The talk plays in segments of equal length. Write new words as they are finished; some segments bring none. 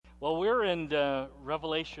Well, we're in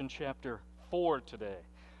Revelation chapter 4 today.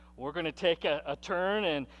 We're going to take a turn,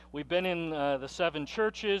 and we've been in the 7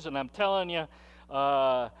 churches, and I'm telling you,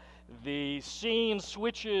 the scene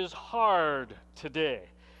switches hard today.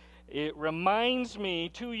 It reminds me,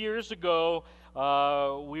 2 years ago,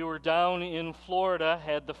 we were down in Florida,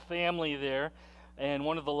 had the family there, and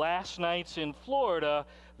one of the last nights in Florida,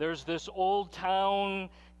 there's this old town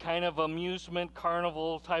kind of amusement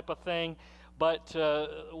carnival type of thing. But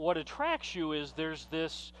what attracts you is there's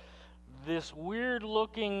this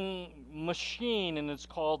weird-looking machine, and it's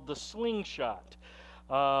called the slingshot.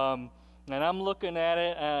 And I'm looking at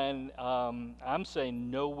it, and I'm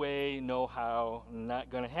saying, no way, no how,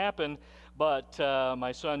 not going to happen. But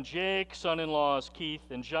my son Jake, son-in-laws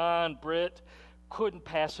Keith and John, Britt, couldn't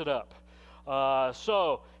pass it up.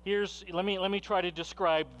 So let me try to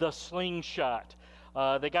describe the slingshot.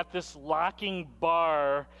 They got this locking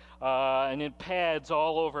bar, and it pads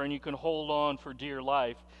all over, and you can hold on for dear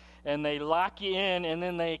life. And they lock you in, and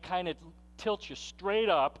then they kind of tilt you straight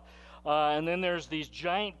up. And then there's these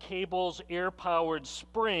giant cables, air-powered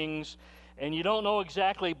springs, and you don't know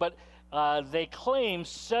exactly, but they claim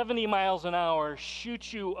 70 miles an hour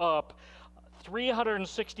shoot you up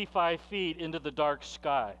 365 feet into the dark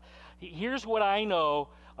sky. Here's what I know.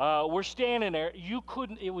 We're standing there.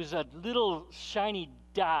 It was a little shiny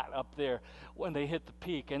dot up there when they hit the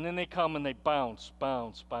peak. And then they come and they bounce,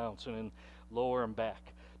 bounce, bounce, and then lower them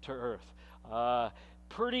back to earth.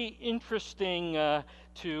 Pretty interesting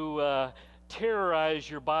to terrorize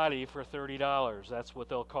your body for $30. That's what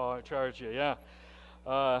they'll charge you,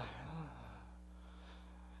 yeah.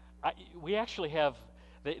 We actually have...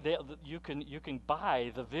 you can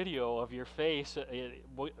buy the video of your face.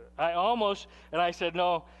 I said,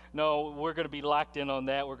 no, we're going to be locked in on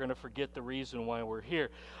that. We're going to forget the reason why we're here.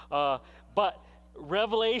 But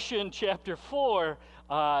Revelation chapter 4,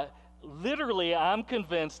 literally, I'm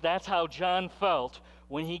convinced that's how John felt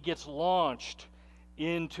when he gets launched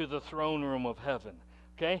into the throne room of heaven.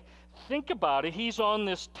 Okay? Think about it. He's on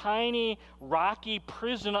this tiny, rocky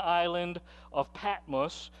prison island of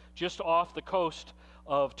Patmos, just off the coast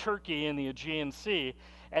of Turkey in the Aegean Sea,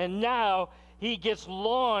 and now he gets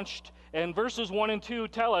launched, and verses 1 and 2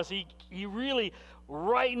 tell us he really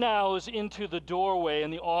right now is into the doorway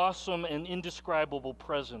and the awesome and indescribable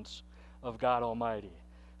presence of God Almighty.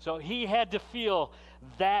 So he had to feel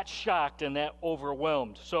that shocked and that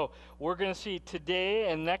overwhelmed. So we're going to see today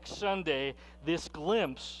and next Sunday this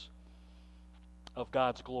glimpse of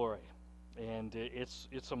God's glory. And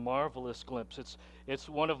it's a marvelous glimpse. It's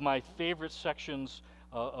one of my favorite sections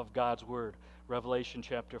of God's Word, Revelation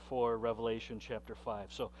chapter 4, Revelation chapter 5.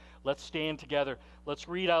 So let's stand together. Let's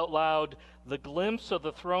read out loud the glimpse of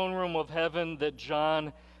the throne room of heaven that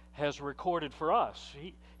John has recorded for us.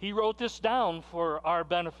 He wrote this down for our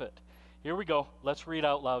benefit. Here we go. Let's read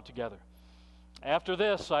out loud together. After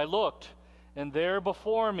this I looked, and there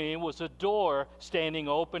before me was a door standing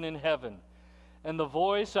open in heaven. And the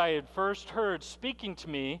voice I had first heard speaking to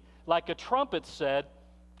me like a trumpet said,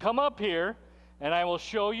 "Come up here, and I will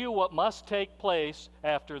show you what must take place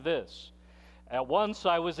after this." At once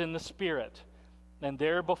I was in the Spirit, and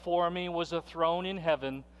there before me was a throne in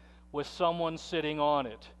heaven with someone sitting on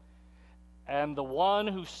it. And the one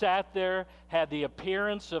who sat there had the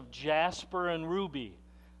appearance of jasper and ruby.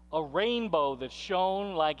 A rainbow that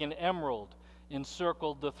shone like an emerald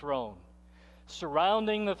encircled the throne.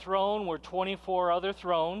 Surrounding the throne were 24 other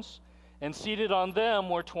thrones, and seated on them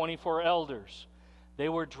were 24 elders. They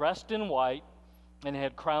were dressed in white and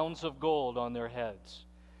had crowns of gold on their heads.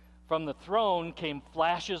 From the throne came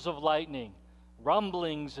flashes of lightning,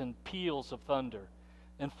 rumblings and peals of thunder.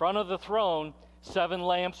 In front of the throne, 7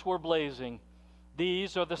 lamps were blazing.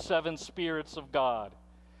 These are the 7 spirits of God.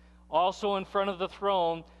 Also in front of the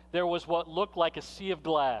throne, there was what looked like a sea of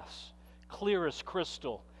glass, clear as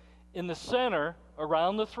crystal. In the center,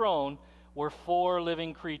 around the throne, were 4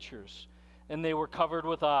 living creatures, and they were covered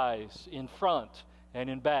with eyes in front and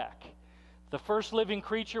in back. The first living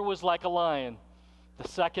creature was like a lion. The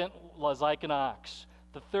second was like an ox.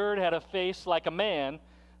 The third had a face like a man.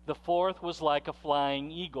 The fourth was like a flying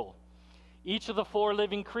eagle. Each of the 4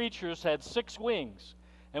 living creatures had 6 wings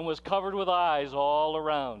and was covered with eyes all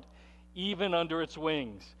around, even under its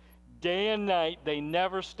wings. Day and night they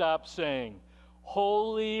never stopped saying,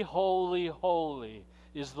 "Holy, holy, holy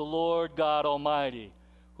is the Lord God Almighty,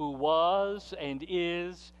 who was and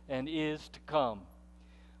is to come."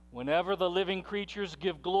 Whenever the living creatures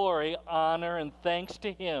give glory, honor, and thanks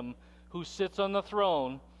to Him who sits on the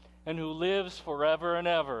throne and who lives forever and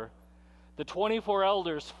ever, the 24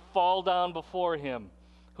 elders fall down before Him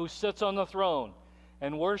who sits on the throne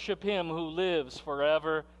and worship him who lives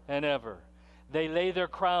forever and ever. They lay their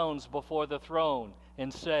crowns before the throne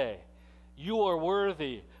and say, "You are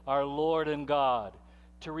worthy, our Lord and God,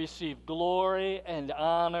 to receive glory and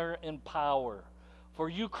honor and power. For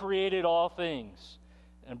you created all things,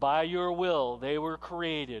 and by your will they were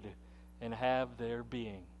created and have their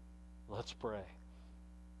being." Let's pray.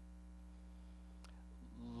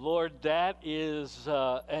 Lord, that is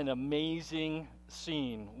an amazing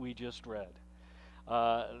scene we just read.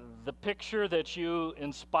 The picture that you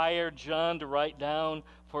inspired John to write down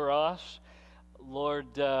for us,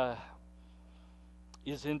 Lord,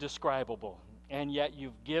 is indescribable. And yet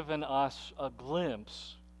you've given us a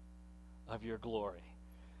glimpse of your glory.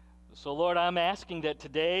 So, Lord, I'm asking that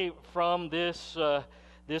today from this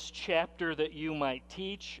chapter that you might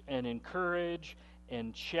teach and encourage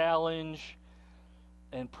and challenge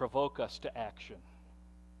and provoke us to action.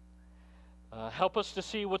 Help us to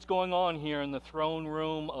see what's going on here in the throne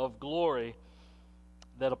room of glory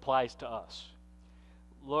that applies to us.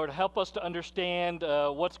 Lord, help us to understand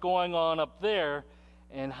what's going on up there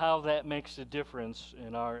and how that makes a difference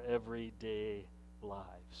in our everyday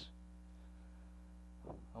lives.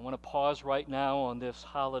 I want to pause right now on this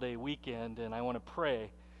holiday weekend, and I want to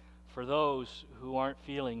pray for those who aren't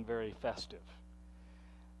feeling very festive.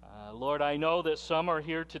 Lord, I know that some are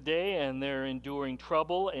here today and they're enduring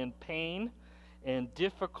trouble and pain and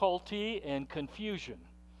difficulty and confusion.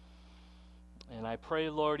 And I pray,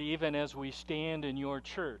 Lord, even as we stand in your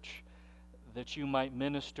church, that you might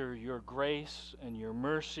minister your grace and your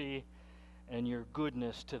mercy and your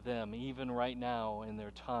goodness to them, even right now in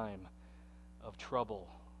their time of trouble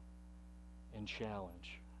and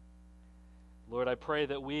challenge. Lord, I pray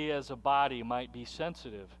that we as a body might be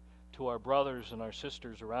sensitive to our brothers and our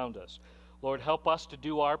sisters around us. Lord, help us to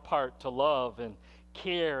do our part to love and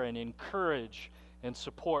care and encourage and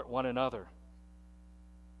support one another.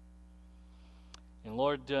 And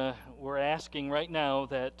Lord, we're asking right now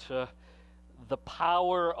that the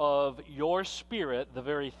power of your Spirit, the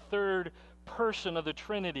very third person of the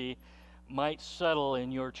Trinity, might settle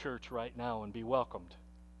in your church right now and be welcomed.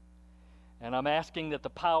 And I'm asking that the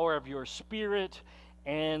power of your Spirit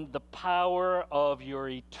and the power of your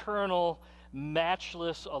eternal,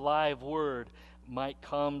 matchless, alive Word might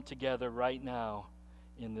come together right now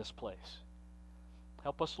in this place.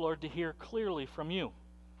 Help us, Lord, to hear clearly from you.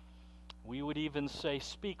 We would even say,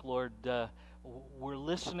 speak, Lord. We're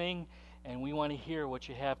listening, and we want to hear what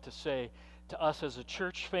you have to say to us as a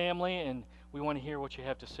church family, and we want to hear what you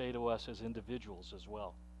have to say to us as individuals as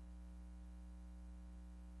well.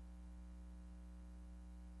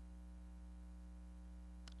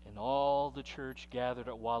 And all the church gathered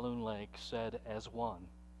at Walloon Lake said as one,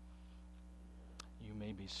 you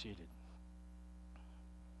may be seated.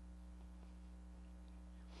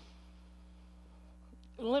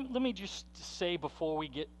 Let me just say before we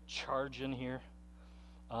get charging here,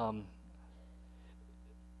 a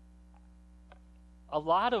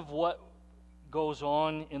lot of what goes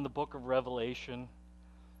on in the book of Revelation,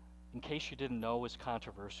 in case you didn't know, is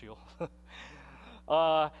controversial.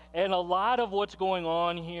 And a lot of what's going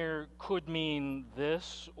on here could mean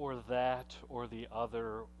this or that or the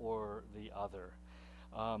other or the other.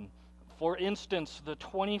 For instance, the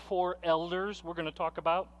 24 elders we're going to talk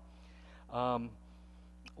about.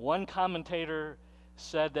 One commentator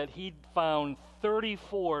said that he'd found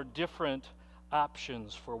 34 different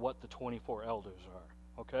options for what the 24 elders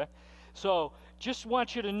are. Okay? So just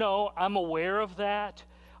want you to know I'm aware of that.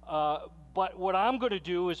 But what I'm going to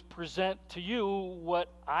do is present to you what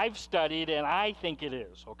I've studied and I think it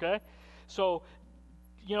is, okay? So,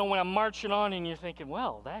 when I'm marching on and you're thinking,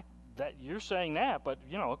 well, that you're saying that, but,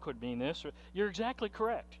 it could mean this. You're exactly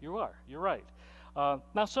correct. You are. You're right.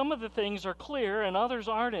 Now, some of the things are clear and others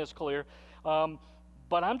aren't as clear,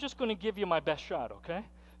 but I'm just going to give you my best shot, okay?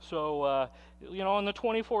 So, on the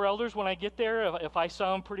 24 elders, when I get there, if I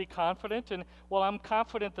sound pretty confident, I'm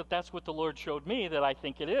confident that that's what the Lord showed me, that I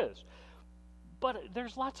think it is. But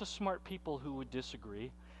there's lots of smart people who would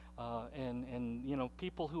disagree, and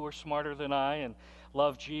people who are smarter than I and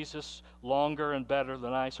love Jesus longer and better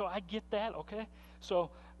than I. So I get that, okay? So,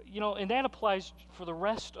 and that applies for the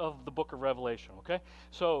rest of the book of Revelation, okay?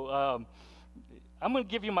 So I'm going to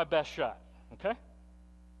give you my best shot, okay?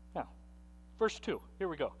 Now, verse 2, here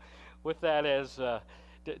we go. With that as,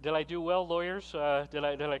 did I do well, lawyers? Did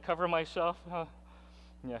I cover myself?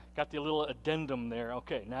 Yeah, got the little addendum there.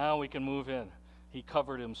 Okay, now we can move in. He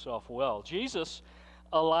covered himself well. Jesus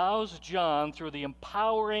allows John, through the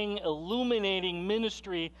empowering, illuminating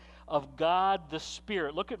ministry of God the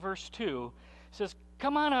Spirit. Look at verse 2. It says,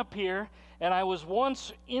 come on up here, and I was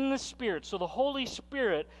once in the Spirit. So the Holy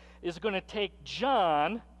Spirit is going to take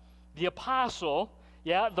John, the apostle,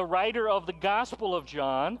 the writer of the Gospel of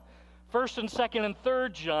John, 1st and 2nd and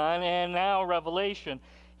 3rd John, and now Revelation.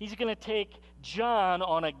 He's going to take John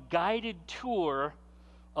on a guided tour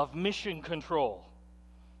of mission control.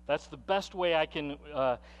 That's the best way I can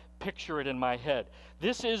picture it in my head.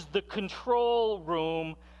 This is the control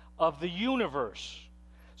room of the universe.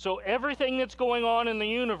 So everything that's going on in the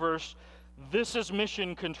universe, this is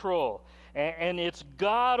mission control. And it's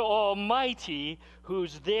God Almighty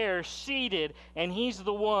who's there seated, and He's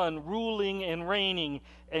the one ruling and reigning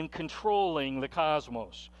and controlling the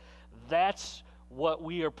cosmos. That's what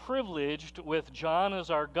we are privileged with John as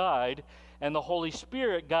our guide and the Holy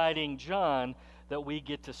Spirit guiding John that we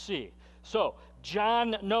get to see. So,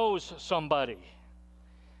 John knows somebody.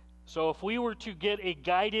 So if we were to get a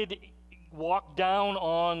guided walk down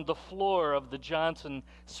on the floor of the Johnson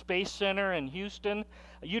Space Center in Houston,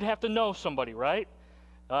 you'd have to know somebody, right?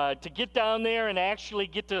 To get down there and actually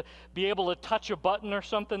get to be able to touch a button or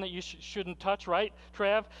something that you shouldn't touch, right,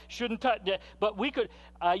 Trav? Shouldn't touch, but we could,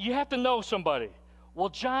 you have to know somebody. Well,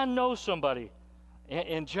 John knows somebody,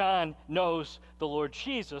 and John knows the Lord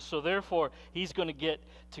Jesus, so therefore he's going to get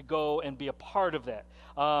to go and be a part of that.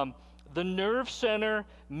 The nerve center,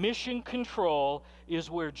 mission control, is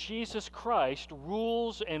where Jesus Christ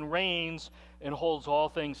rules and reigns and holds all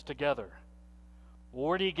things together.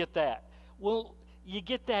 Where do you get that? Well, you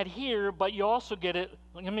get that here, but you also get it,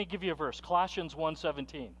 let me give you a verse, Colossians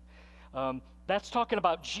 1:17. That's talking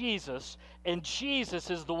about Jesus, and Jesus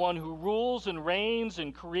is the one who rules and reigns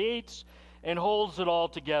and creates and holds it all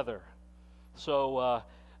together. So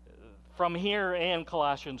from here and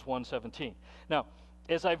Colossians 1:17. Now,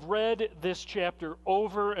 as I've read this chapter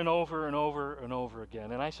over and over and over and over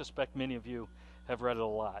again, and I suspect many of you have read it a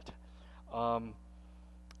lot,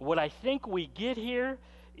 what I think we get here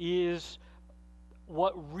is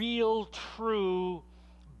what real, true,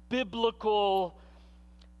 biblical,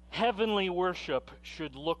 heavenly worship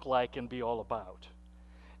should look like and be all about.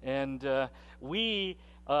 And we,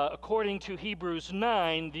 according to Hebrews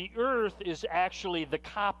 9, the earth is actually the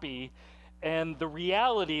copy, and the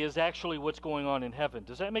reality is actually what's going on in heaven.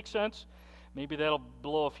 Does that make sense? Maybe that'll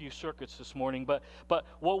blow a few circuits this morning, but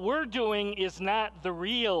what we're doing is not the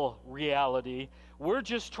real reality. We're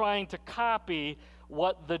just trying to copy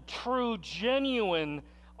what the true, genuine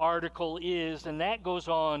article is, and that goes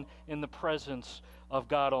on in the presence of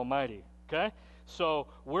God Almighty. Okay? So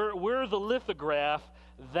we're the lithograph.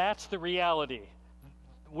 That's the reality.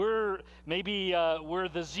 We're the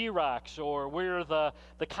Xerox, or we're the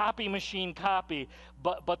copy machine copy,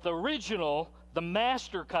 but the original, the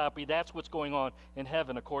master copy, that's what's going on in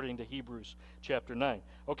heaven according to Hebrews chapter 9.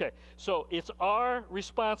 Okay, so it's our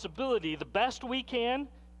responsibility, the best we can,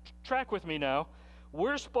 track with me now,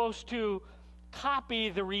 we're supposed to copy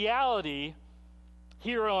the reality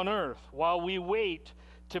here on earth while we wait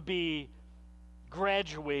to be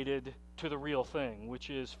graduated to the real thing, which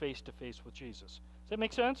is face-to-face with Jesus. Does that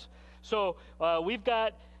make sense? So we've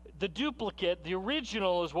got the duplicate. The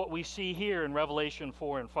original is what we see here in Revelation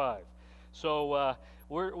 4 and 5. So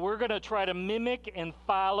we're going to try to mimic and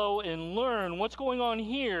follow and learn what's going on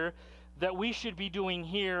here that we should be doing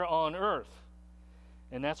here on earth.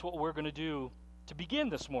 And that's what we're going to do to begin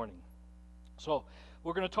this morning. So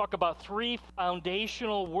we're going to talk about 3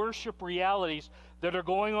 foundational worship realities that are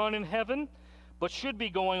going on in heaven, but should be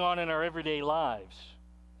going on in our everyday lives.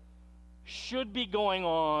 Should be going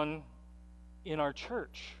on in our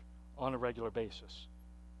church on a regular basis.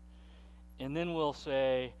 And then we'll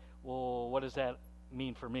say, well, what does that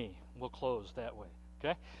mean for me? We'll close that way.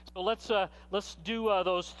 Okay? So let's do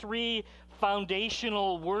those 3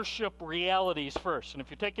 foundational worship realities first. And if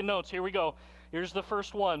you're taking notes, here we go. Here's the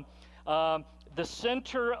first one. The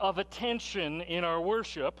center of attention in our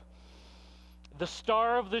worship, the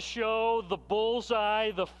star of the show, the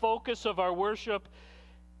bullseye, the focus of our worship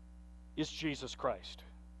is Jesus Christ.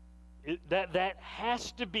 That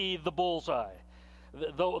has to be the bullseye.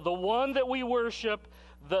 The one that we worship,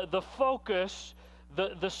 the focus,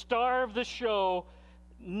 the star of the show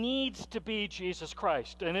needs to be Jesus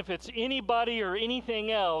Christ. And if it's anybody or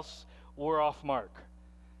anything else, we're off mark.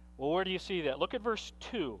 Well, where do you see that? Look at verse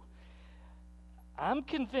 2. I'm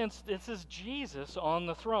convinced this is Jesus on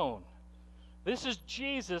the throne. This is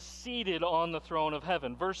Jesus seated on the throne of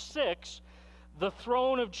heaven. Verse 6, the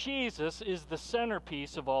throne of Jesus is the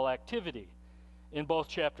centerpiece of all activity in both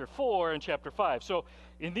chapter 4 and chapter 5. So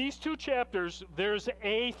in these 2 chapters, there's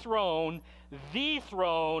a throne, the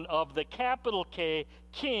throne of the capital K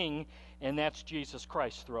King, and that's Jesus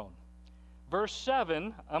Christ's throne. Verse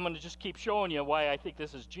 7, I'm going to just keep showing you why I think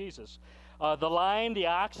this is Jesus. The lion, the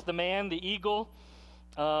ox, the man, the eagle,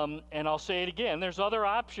 And I'll say it again, there's other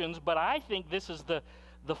options, but I think this is the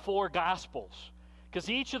four Gospels, because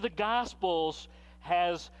each of the Gospels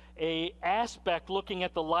has a aspect looking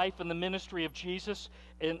at the life and the ministry of Jesus,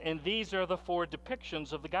 and these are the four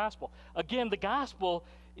depictions of the Gospel. Again, the Gospel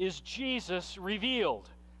is Jesus revealed.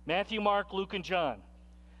 Matthew, Mark, Luke, and John.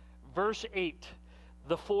 Verse 8,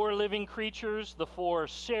 the four living creatures, the four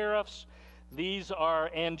seraphs, these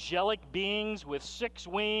are angelic beings with 6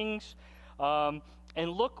 wings. And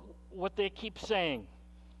look what they keep saying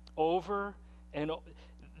over and over.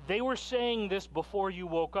 They were saying this before you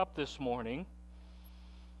woke up this morning.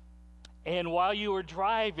 And while you were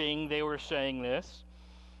driving, they were saying this.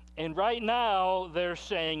 And right now, they're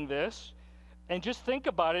saying this. And just think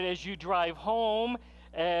about it as you drive home,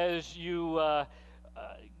 as you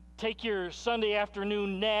take your Sunday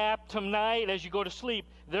afternoon nap tonight, as you go to sleep.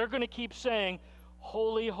 They're going to keep saying,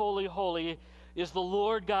 "Holy, holy, holy is the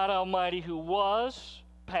Lord God Almighty, who was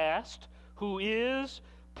past, who is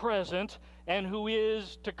present, and who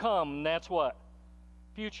is to come." And that's what?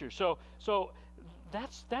 Future. So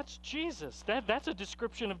that's Jesus. That's a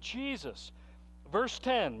description of Jesus. Verse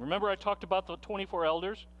 10. Remember I talked about the 24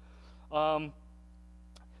 elders?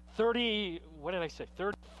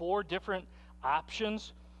 34 different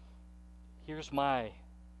options. Here's my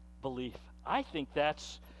belief. I think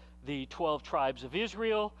that's the 12 tribes of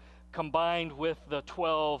Israel combined with the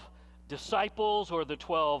 12 disciples or the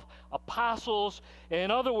 12 apostles.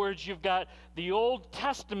 In other words, you've got the Old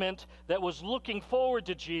Testament that was looking forward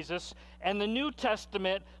to Jesus and the New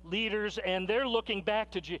Testament leaders, and they're looking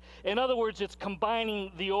back to Jesus. In other words, it's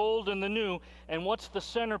combining the Old and the New. And what's the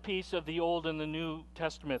centerpiece of the Old and the New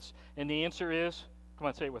Testaments? And the answer is, come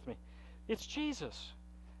on, say it with me, it's Jesus.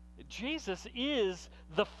 Jesus is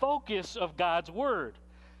the focus of God's Word.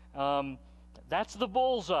 That's the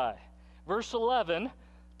bullseye. Verse 11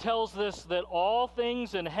 tells us that all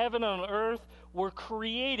things in heaven and on earth were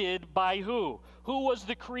created by who? Who was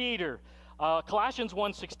the creator? Colossians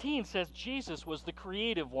 1:16 says Jesus was the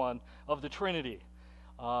creative one of the Trinity.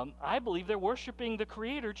 I believe they're worshiping the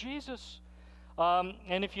creator, Jesus.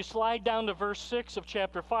 And if you slide down to verse 6 of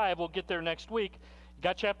chapter 5, we'll get there next week. You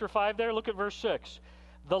got chapter 5 there? Look at verse 6.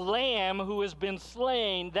 The Lamb who has been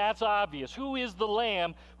slain, that's obvious. Who is the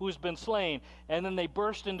Lamb who has been slain? And then they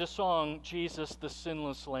burst into song, Jesus, the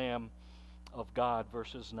sinless Lamb of God,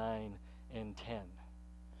 verses 9 and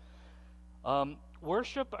 10.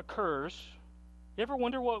 Worship occurs. You ever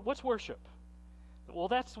wonder what's worship? Well,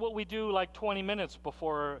 that's what we do like 20 minutes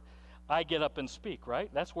before I get up and speak,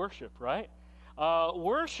 right? That's worship, right?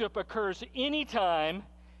 Worship occurs anytime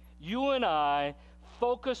you and I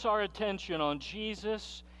focus our attention on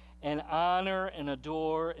Jesus and honor and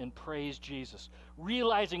adore and praise Jesus,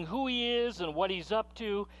 realizing who he is and what he's up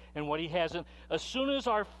to and what he hasn't. As soon as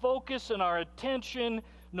our focus and our attention,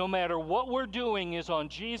 no matter what we're doing, is on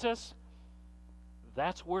Jesus,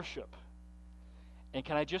 that's worship. And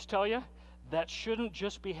can I just tell you, that shouldn't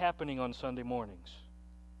just be happening on Sunday mornings.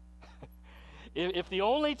 If the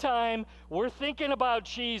only time we're thinking about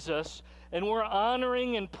Jesus and we're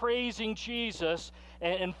honoring and praising Jesus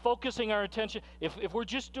and focusing our attention, if we're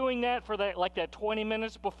just doing that for that, like that 20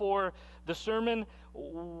 minutes before the sermon,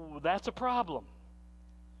 that's a problem.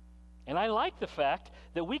 And I like the fact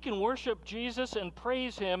that we can worship Jesus and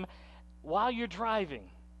praise him while you're driving.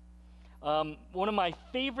 One of my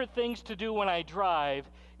favorite things to do when I drive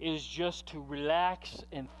is just to relax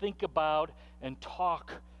and think about and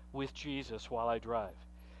talk with Jesus while I drive.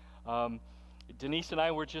 Denise and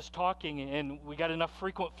I were just talking, and we got enough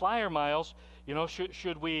frequent flyer miles. You know,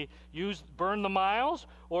 should we burn the miles,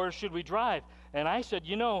 or should we drive? And I said,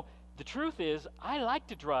 you know, the truth is, I like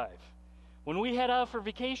to drive. When we head out for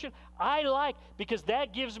vacation, because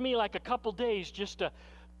that gives me like a couple days just to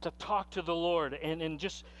talk to the Lord and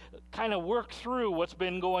just kind of work through what's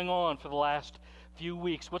been going on for the last few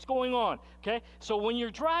weeks. What's going on, okay? So when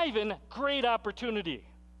you're driving, great opportunity.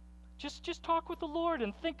 Just talk with the Lord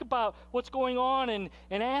and think about what's going on and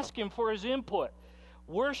ask him for his input.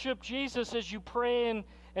 Worship Jesus as you pray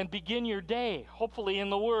and begin your day, hopefully in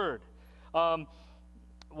the Word.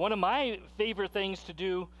 One of my favorite things to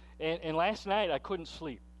do, and last night I couldn't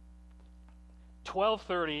sleep.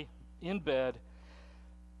 12:30 in bed.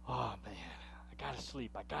 Oh, man, I got to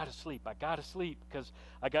sleep because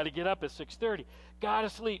I got to get up at 6:30. Got to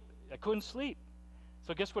sleep. I couldn't sleep.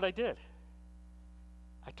 So guess what I did?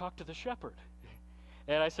 I talked to the shepherd.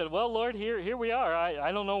 And I said, well, Lord, here we are.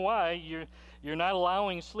 I don't know why you're not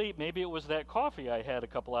allowing sleep. Maybe it was that coffee I had a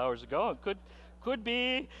couple hours ago. It could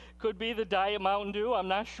be the Diet Mountain Dew. I'm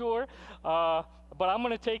not sure. But I'm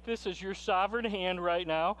going to take this as your sovereign hand right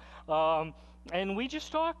now. And we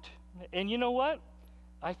just talked. And you know what?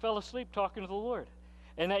 I fell asleep talking to the Lord.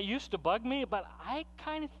 And that used to bug me, but I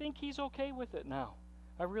kind of think he's okay with it now.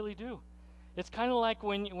 I really do. It's kind of like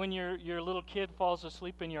when your little kid falls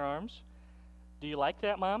asleep in your arms. Do you like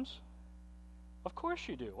that, moms? Of course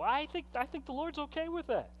you do. Well, I think the Lord's okay with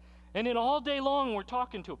that. And then all day long we're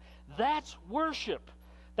talking to him. That's worship.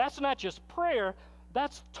 That's not just prayer.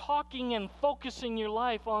 That's talking and focusing your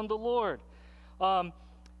life on the Lord.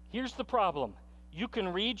 Here's the problem. You can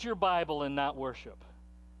read your Bible and not worship.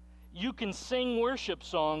 You can sing worship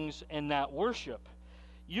songs and not worship.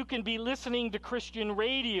 You can be listening to Christian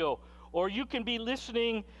radio, or you can be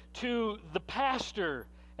listening to the pastor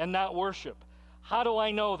and not worship. How do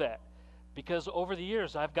I know that? Because over the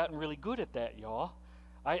years, I've gotten really good at that, y'all.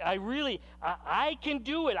 I can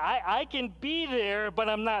do it. I can be there, but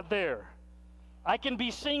I'm not there. I can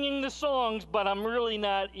be singing the songs, but I'm really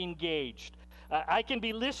not engaged. I can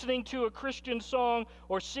be listening to a Christian song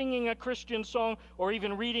or singing a Christian song or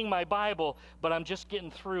even reading my Bible, but I'm just getting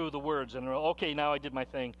through the words and, okay, now I did my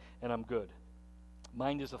thing and I'm good.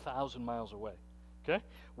 Mind is 1,000 miles away. Okay?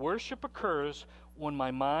 Worship occurs when my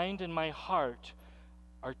mind and my heart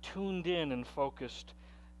are tuned in and focused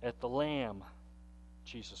at the Lamb,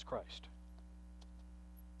 Jesus Christ.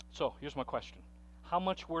 So, here's my question. How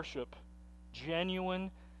much worship, genuine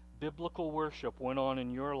biblical worship, went on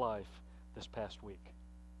in your life this past week?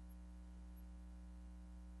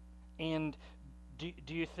 And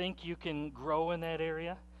do you think you can grow in that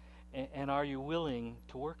area? And are you willing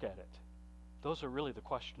to work at it? Those are really the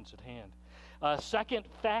questions at hand. Second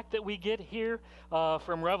fact that we get here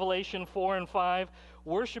from Revelation 4 and 5,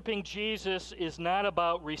 worshiping Jesus is not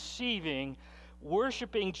about receiving.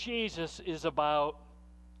 Worshiping Jesus is about,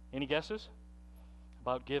 any guesses?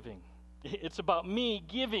 About giving. It's about me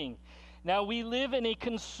giving. Now, we live in a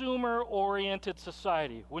consumer-oriented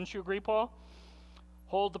society. Wouldn't you agree, Paul?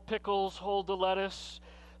 Hold the pickles, hold the lettuce,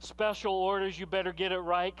 special orders, you better get it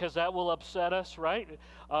right because that will upset us, right?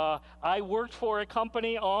 I worked for a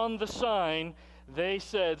company. On the sign, they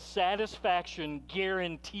said, satisfaction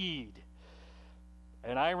guaranteed.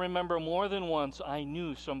 And I remember more than once I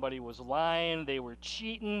knew somebody was lying, they were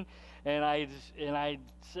cheating, and I'd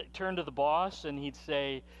turn to the boss and he'd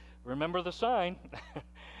say, remember the sign.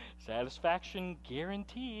 Satisfaction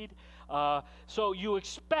guaranteed. So you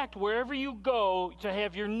expect wherever you go to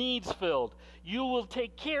have your needs filled. You will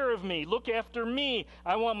take care of me. Look after me.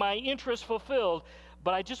 I want my interests fulfilled.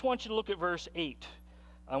 But I just want you to look at verse 8.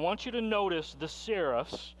 I want you to notice the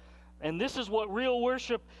seraphs. And this is what real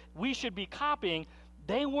worship we should be copying.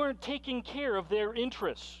 They weren't taking care of their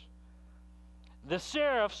interests. The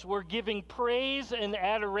seraphs were giving praise and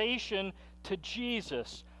adoration to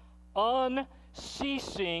Jesus.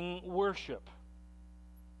 Unceasing worship.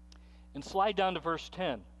 And slide down to verse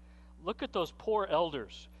 10. Look at those poor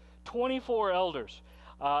elders. 24 elders.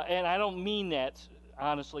 And I don't mean that,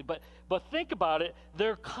 honestly, but think about it.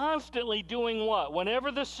 They're constantly doing what?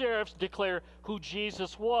 Whenever the seraphs declare who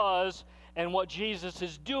Jesus was and what Jesus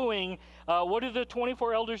is doing, what do the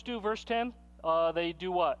 24 elders do? Verse 10? They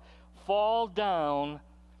do what? Fall down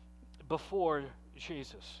before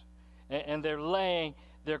Jesus. And they're laying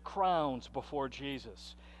their crowns before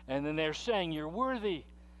Jesus. And then they're saying, you're worthy.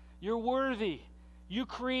 You're worthy. You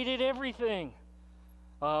created everything.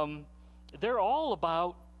 They're all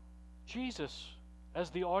about Jesus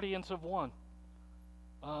as the audience of one.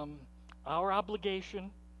 Our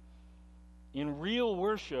obligation in real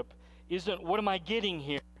worship isn't what am I getting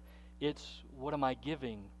here? It's what am I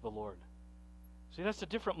giving the Lord? See, that's a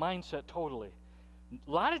different mindset totally.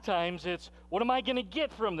 A lot of times it's what am I going to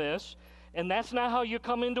get from this? And that's not how you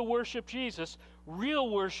come into worship Jesus. Real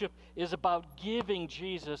worship is about giving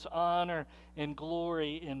Jesus honor and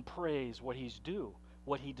glory and praise, what he's due,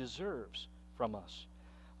 what he deserves from us.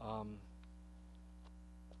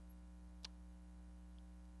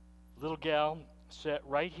 Little gal sat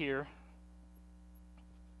right here.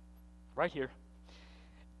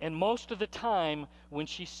 And most of the time when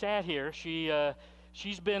she sat here,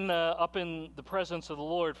 she's been up in the presence of the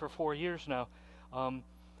Lord for 4 years now.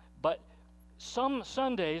 But some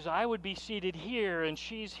Sundays I would be seated here and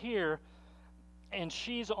she's here and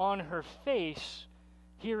she's on her face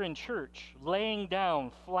here in church, laying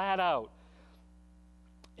down flat out.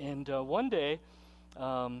 And one day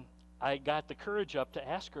I got the courage up to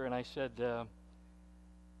ask her and I said,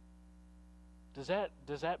 does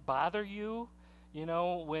that bother you? You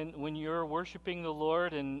know, when you're worshiping the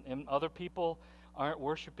Lord and other people aren't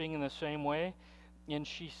worshiping in the same way? And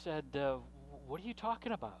she said, what are you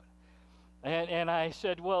talking about? And I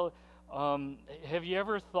said, well, Have you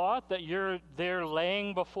ever thought that you're there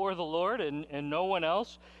laying before the Lord and no one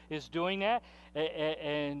else is doing that?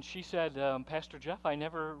 And she said, Pastor Jeff, I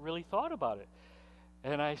never really thought about it.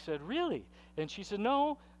 And I said, really? And she said,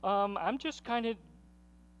 no, I'm just kind of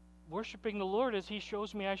worshiping the Lord as He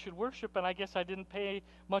shows me I should worship, and I guess I didn't pay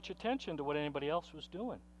much attention to what anybody else was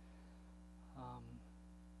doing.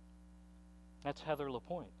 That's Heather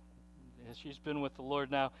LaPointe. She's been with the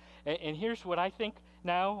Lord now. And here's what I think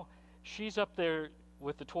now. She's up there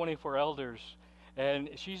with the 24 elders, and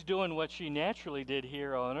she's doing what she naturally did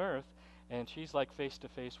here on earth, and she's like face to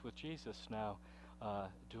face with Jesus now,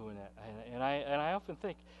 doing it. And I often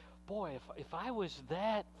think, boy, if I was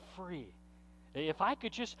that free, if I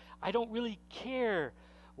could just, I don't really care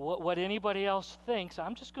what anybody else thinks.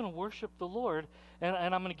 I'm just going to worship the Lord, and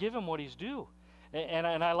I'm going to give Him what He's due. And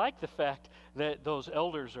I like the fact that those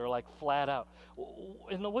elders are like flat out.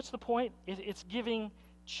 And what's the point? It's giving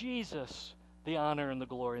Jesus the honor and the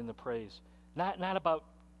glory and the praise, not about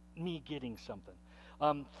me getting something.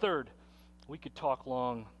 Third, we could talk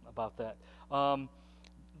long about that.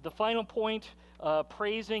 The final point,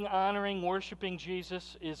 praising, honoring, worshiping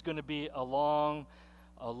Jesus is going to be a long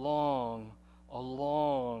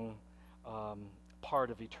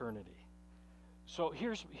part of eternity. So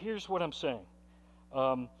here's what I'm saying.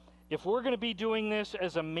 If we're going to be doing this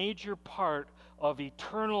as a major part of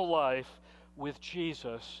eternal life with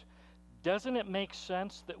Jesus, doesn't it make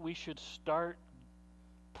sense that we should start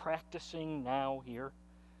practicing now here?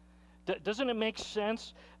 Doesn't it make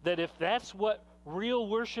sense that if that's what real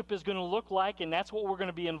worship is going to look like and that's what we're going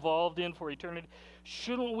to be involved in for eternity,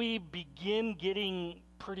 shouldn't we begin getting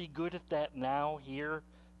pretty good at that now, here,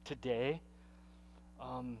 today?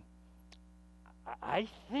 I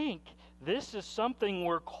think this is something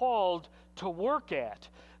we're called to work at.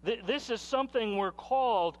 This is something we're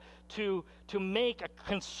called to make a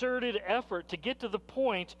concerted effort to get to the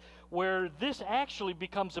point where this actually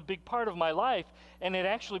becomes a big part of my life, and it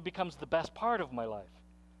actually becomes the best part of my life.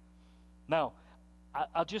 Now,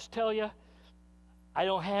 I'll just tell you, I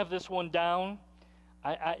don't have this one down.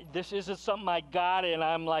 This isn't something I got and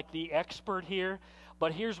I'm like the expert here,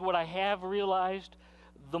 but here's what I have realized.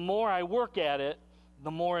 The more I work at it,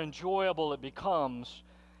 the more enjoyable it becomes,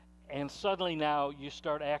 and suddenly now you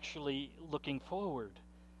start actually looking forward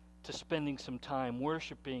to spending some time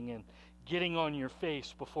worshiping and getting on your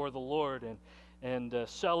face before the Lord and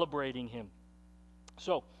celebrating Him.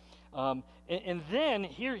 So, and then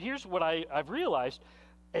here's what I've realized.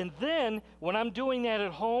 And then when I'm doing that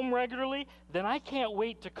at home regularly, then I can't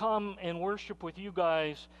wait to come and worship with you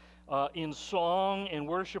guys in song and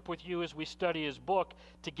worship with you as we study His book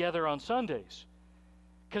together on Sundays.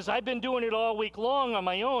 Because I've been doing it all week long on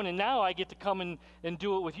my own, and now I get to come and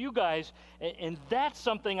do it with you guys, and that's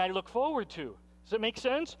something I look forward to. Does that make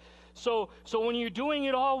sense? So when you're doing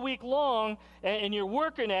it all week long, and you're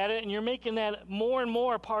working at it, and you're making that more and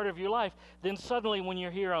more a part of your life, then suddenly when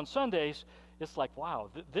you're here on Sundays, it's like, wow,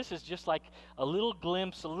 this is just like a little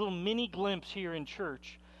glimpse, a little mini glimpse here in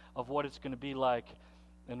church of what it's going to be like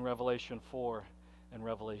in Revelation 4 and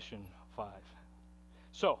Revelation 5.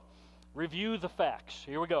 So, review the facts.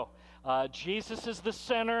 Here we go. Jesus is the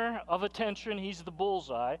center of attention. He's the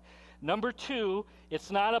bullseye. Number 2,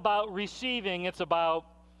 it's not about receiving. It's about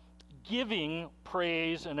giving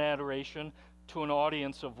praise and adoration to an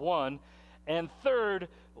audience of one. And third,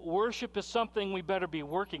 worship is something we better be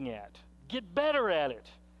working at. Get better at it.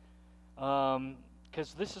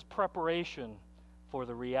 Because this is preparation for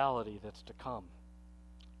the reality that's to come.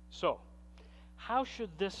 So, how should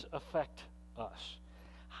this affect us?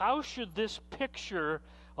 How should this picture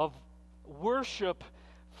of worship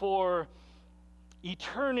for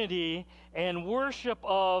eternity and worship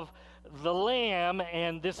of the Lamb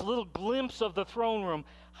and this little glimpse of the throne room,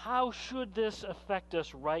 how should this affect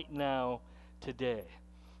us right now, today?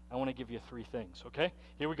 I want to give you 3 things, okay?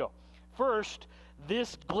 Here we go. First,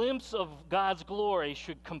 this glimpse of God's glory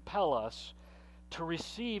should compel us to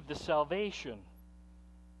receive the salvation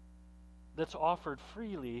that's offered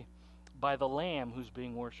freely by the Lamb who's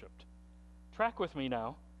being worshiped. Track with me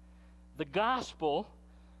now. The gospel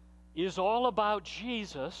is all about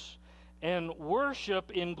Jesus, and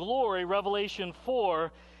worship in glory, Revelation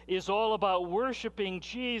 4, is all about worshiping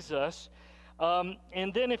Jesus.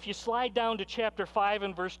 And then if you slide down to chapter 5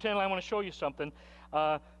 and verse 10, I want to show you something.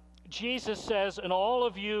 Jesus says, and all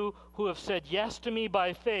of you who have said yes to me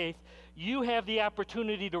by faith, you have the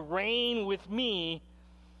opportunity to reign with me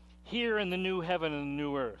here in the new heaven and the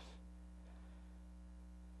new earth.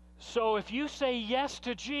 So if you say yes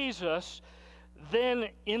to Jesus, then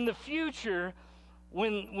in the future,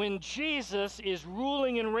 when Jesus is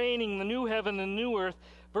ruling and reigning the new heaven and new earth,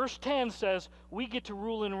 verse 10 says we get to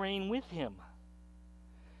rule and reign with him.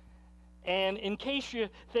 And in case you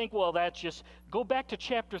think, well, that's just, go back to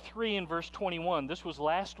chapter 3 and verse 21. This was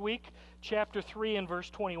last week, chapter 3 and verse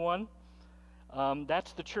 21.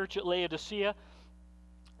 That's the church at Laodicea.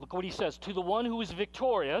 Look what he says. To the one who is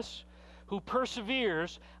victorious, who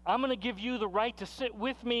perseveres, I'm going to give you the right to sit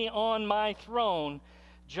with me on my throne,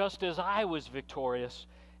 just as I was victorious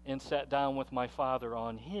and sat down with my Father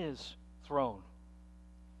on his throne.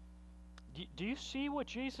 Do you see what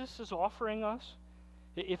Jesus is offering us?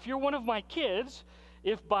 If you're one of my kids,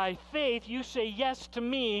 if by faith you say yes to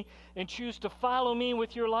me and choose to follow me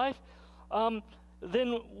with your life,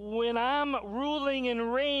 then when I'm ruling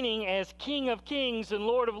and reigning as King of Kings and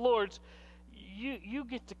Lord of Lords, you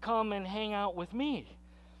get to come and hang out with me.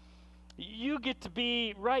 You get to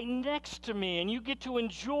be right next to me, and you get to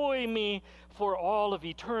enjoy me for all of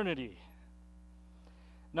eternity.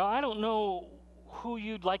 Now, I don't know who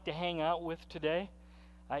you'd like to hang out with today.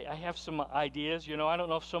 I have some ideas. I don't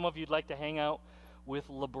know if some of you'd like to hang out with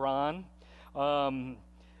LeBron.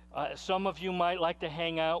 Some of you might like to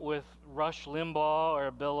hang out with Rush Limbaugh or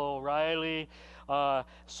Bill O'Reilly.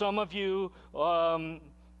 Some of you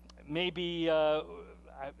maybe, I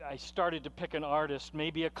started to pick an artist,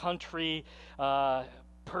 maybe a country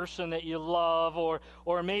person that you love,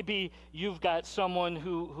 or maybe you've got someone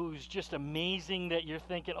who's just amazing that you're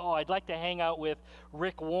thinking, oh, I'd like to hang out with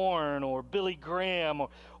Rick Warren or Billy Graham,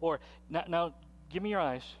 or now give me your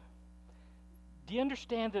eyes. Do you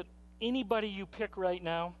understand that anybody you pick right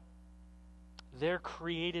now, they're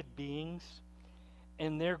created beings,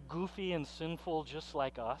 and they're goofy and sinful just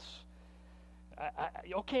like us?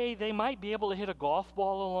 Okay, they might be able to hit a golf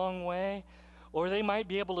ball a long way, or they might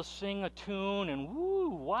be able to sing a tune and woo,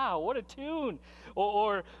 wow, what a tune.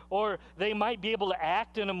 Or they might be able to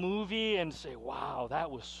act in a movie and say, wow, that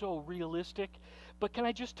was so realistic. But can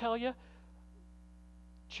I just tell you,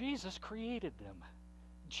 Jesus created them.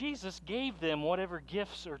 Jesus gave them whatever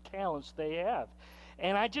gifts or talents they have.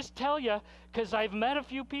 And I just tell you, because I've met a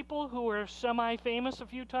few people who are semi-famous a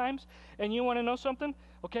few times, and you want to know something?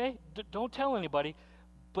 Okay, don't tell anybody,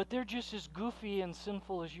 but they're just as goofy and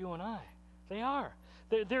sinful as you and I. They are.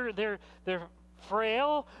 They're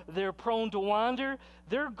frail. They're prone to wander.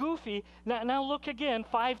 They're goofy. Now look again,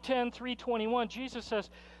 5:10, 3:21. Jesus says,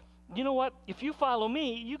 you know what? If you follow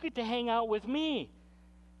me, you get to hang out with me.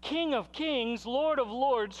 King of kings, Lord of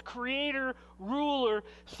lords, creator, ruler,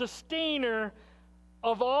 sustainer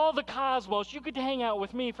of all the cosmos. You get to hang out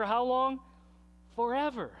with me for how long?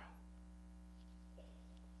 Forever.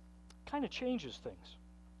 Kind of changes things,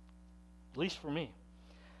 at least for me.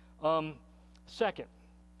 Second,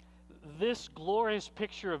 this glorious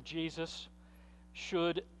picture of Jesus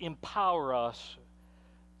should empower us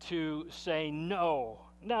to say, no,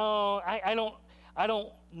 I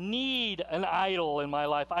don't need an idol in my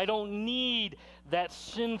life. I don't need that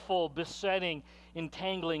sinful, besetting,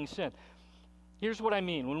 entangling sin. Here's what I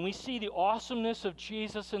mean. When we see the awesomeness of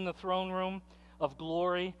Jesus in the throne room of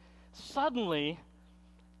glory, suddenly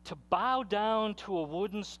to bow down to a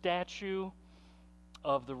wooden statue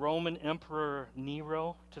of the Roman Emperor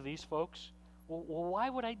Nero to these folks, well, why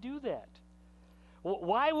would I do that?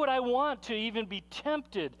 Why would I want to even be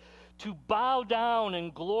tempted to bow down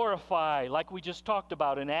and glorify, like we just talked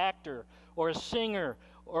about, an actor or a singer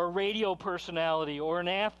or a radio personality or an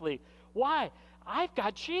athlete? Why? I've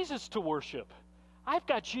got Jesus to worship. I've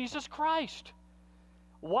got Jesus Christ.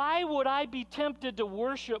 Why would I be tempted to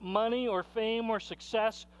worship money or fame or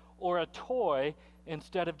success or a toy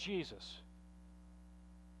instead of Jesus?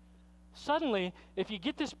 Suddenly, if you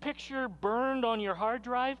get this picture burned on your hard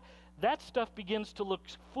drive, that stuff begins to look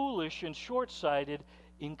foolish and short-sighted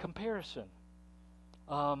in comparison.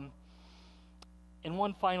 And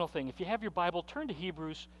one final thing. If you have your Bible, turn to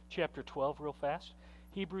Hebrews chapter 12 real fast.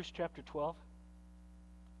 Hebrews chapter 12.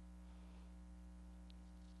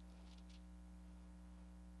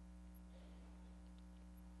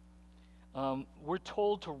 We're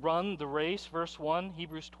told to run the race, verse 1,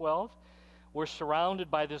 Hebrews 12. We're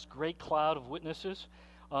surrounded by this great cloud of witnesses,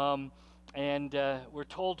 and we're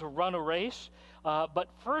told to run a race. But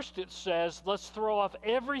first it says, let's throw off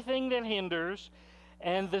everything that hinders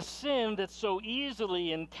and the sin that so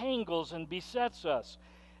easily entangles and besets us.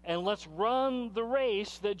 And let's run the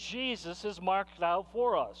race that Jesus has marked out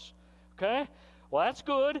for us. Okay? Well, that's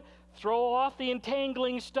good. Throw off the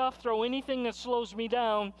entangling stuff. Throw anything that slows me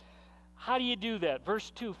down. How do you do that?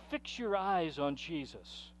 Verse 2, fix your eyes on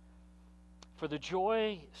Jesus. For the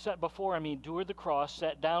joy set before him, he endured the cross,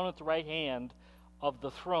 sat down at the right hand of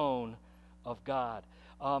the throne of God.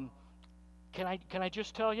 can I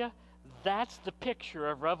just tell you? That's the picture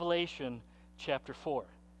of Revelation chapter 4.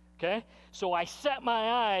 Okay? So I set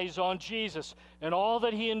my eyes on Jesus and all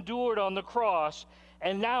that he endured on the cross,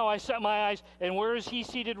 and now I set my eyes, and where is he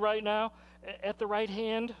seated right now? At the right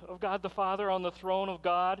hand of God the Father on the throne of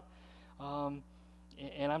God.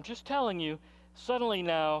 And I'm just telling you, suddenly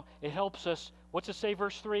now it helps us, what's it say,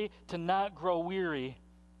 verse 3? To not grow weary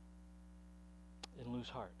and lose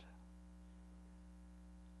heart.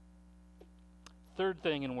 Third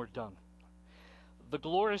thing, and we're done. The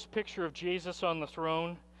glorious picture of Jesus on the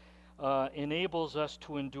throne enables us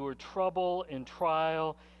to endure trouble and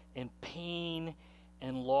trial and pain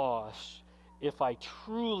and loss if I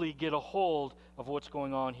truly get a hold of what's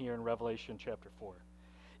going on here in Revelation chapter 4.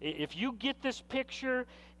 If you get this picture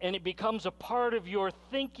and it becomes a part of your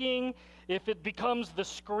thinking, if it becomes the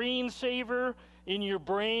screensaver in your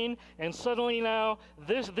brain, and suddenly now,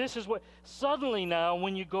 this is what, suddenly now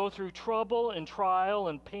when you go through trouble and trial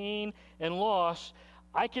and pain and loss,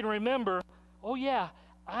 I can remember, oh yeah,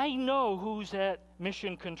 I know who's at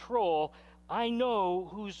mission control. I know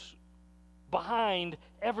who's behind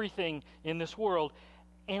everything in this world,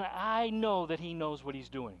 and I know that he knows what he's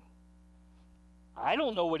doing. I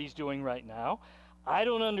don't know what he's doing right now. I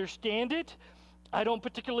don't understand it. I don't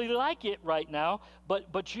particularly like it right now,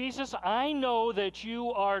 but Jesus, I know that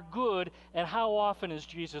you are good. And how often is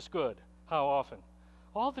Jesus good? How often?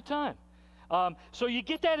 All the time. So you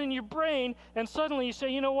get that in your brain, and suddenly you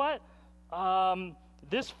say, you know what?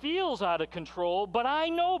 This feels out of control, but I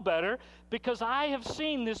know better because I have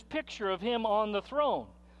seen this picture of him on the throne.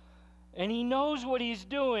 And he knows what he's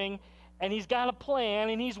doing, and he's got a plan,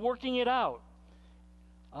 and he's working it out.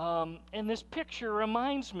 And this picture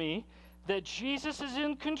reminds me that Jesus is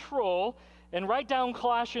in control, and write down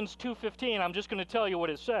Colossians 2:15. I'm just going to tell you what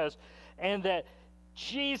it says, and that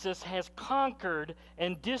Jesus has conquered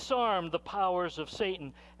and disarmed the powers of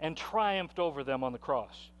Satan and triumphed over them on the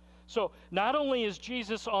cross. So not only is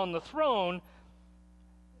Jesus on the throne,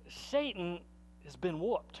 Satan has been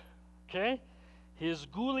whooped, okay? His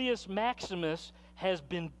Gullius Maximus has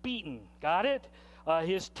been beaten, got it?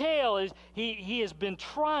 His tail is, he has been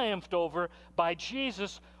triumphed over by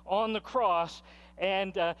Jesus on the cross,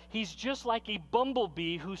 and he's just like a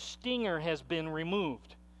bumblebee whose stinger has been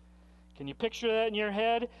removed. Can you picture that in your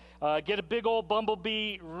head? Get a big old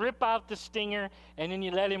bumblebee, rip out the stinger, and then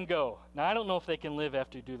you let him go. Now, I don't know if they can live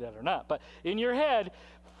after you do that or not, but in your head,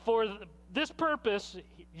 for this purpose,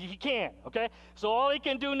 he can, okay? So all he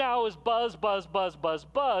can do now is buzz, buzz, buzz, buzz,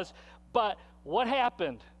 buzz, but what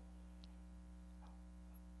happened?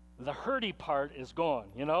 The hurty part is gone,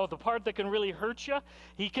 you know, the part that can really hurt you.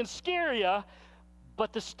 He can scare you,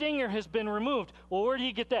 but the stinger has been removed. Well, where do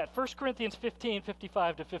you get that? 1 Corinthians 15,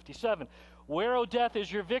 55 to 57. Where, O death,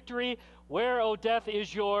 is your victory? Where, O death,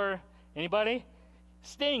 is your, anybody?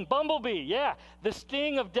 Sting, bumblebee, yeah. The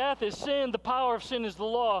sting of death is sin. The power of sin is the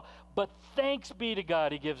law. But thanks be to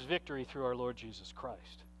God, he gives victory through our Lord Jesus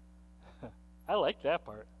Christ. I like that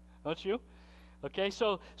part, don't you? Okay,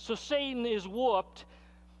 so Satan is whooped.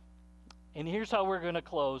 And here's how we're going to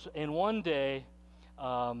close. And one day,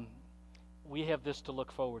 we have this to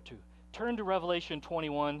look forward to. Turn to Revelation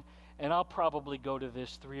 21, and I'll probably go to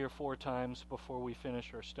this 3 or 4 times before we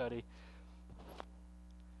finish our study.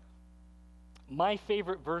 My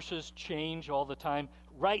favorite verses change all the time.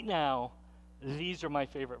 Right now, these are my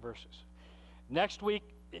favorite verses. Next week,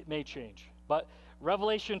 it may change. But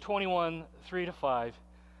Revelation 21, 3 to 5.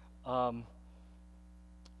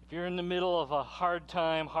 If you're in the middle of a hard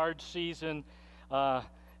time, hard season,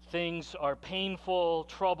 things are painful,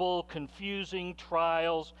 trouble, confusing,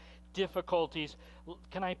 trials, difficulties.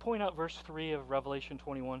 Can I point out verse 3 of Revelation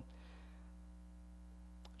 21?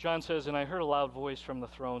 John says, and I heard a loud voice from the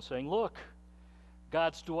throne saying, look,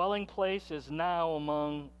 God's dwelling place is now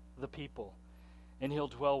among the people, and he'll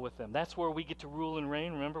dwell with them. That's where we get to rule and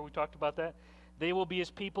reign. Remember, we talked about that? They will be his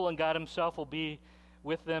people, and God himself will be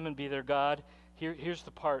with them and be their God. Here's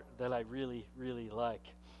the part that I really, really like.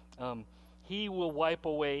 He will wipe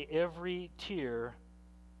away every tear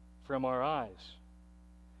from our eyes.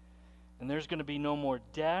 And there's going to be no more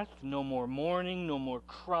death, no more mourning, no more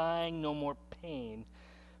crying, no more pain,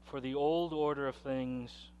 for the old order of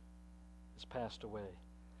things has passed away.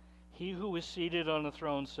 He who is seated on the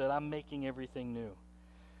throne said, I'm making everything new.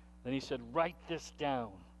 Then he said, write this down.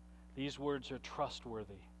 These words are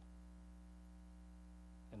trustworthy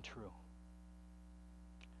and true.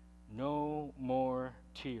 No more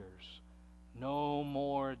tears, no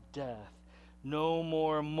more death, no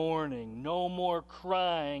more mourning, no more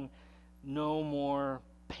crying, no more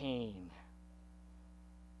pain.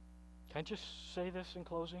 Can I just say this in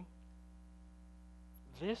closing?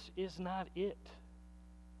 this is not it.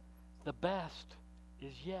 The best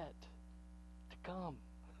is yet to come.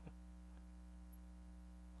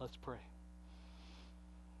 Let's pray.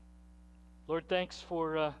 Lord, thanks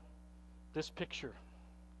for this picture,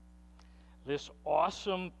 this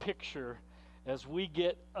awesome picture, as we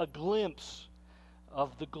get a glimpse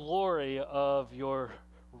of the glory of your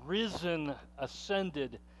risen,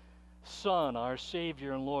 ascended Son, our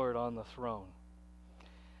Savior and Lord, on the throne.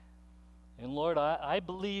 And Lord, I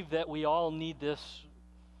believe that we all need this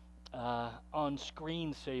on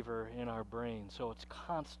screensaver in our brain, so it's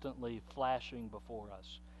constantly flashing before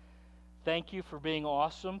us. Thank you for being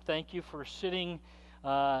awesome. Thank you for sitting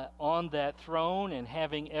on that throne and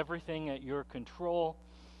having everything at your control.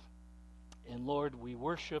 And Lord, we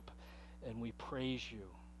worship and we praise you.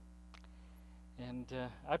 And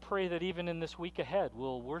I pray that even in this week ahead,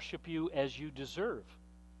 we'll worship you as you deserve.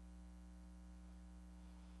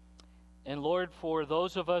 And Lord, for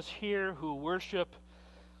those of us here who worship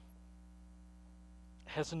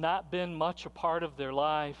has not been much a part of their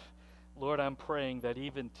life, Lord, I'm praying that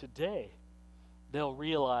even today they'll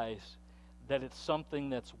realize that it's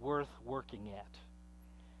something that's worth working at.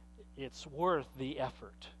 It's worth the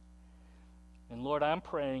effort. And Lord, I'm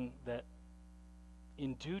praying that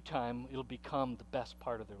in due time it'll become the best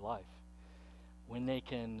part of their life, when they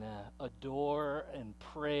can adore and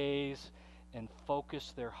praise and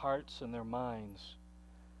focus their hearts and their minds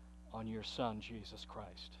on your Son, Jesus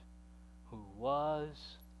Christ, who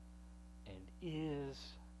was and is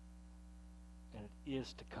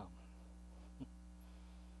to come.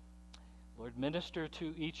 Lord, minister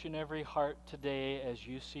to each and every heart today as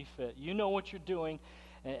you see fit. You know what you're doing,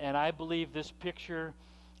 and I believe this picture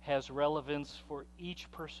has relevance for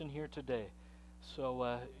each person here today.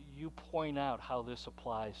 So you point out how this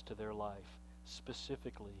applies to their life,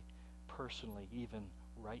 specifically, personally, even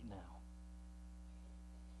right now.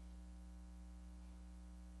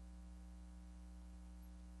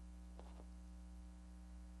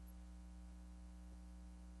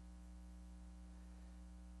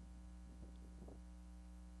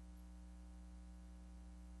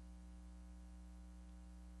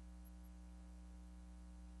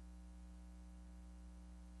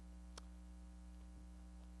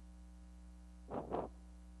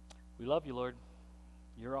 We love you, Lord.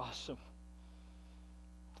 You're awesome.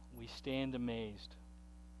 We stand amazed.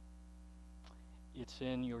 It's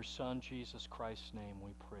in your Son, Jesus Christ's name,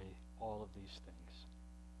 we pray all of these things.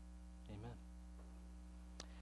 Amen.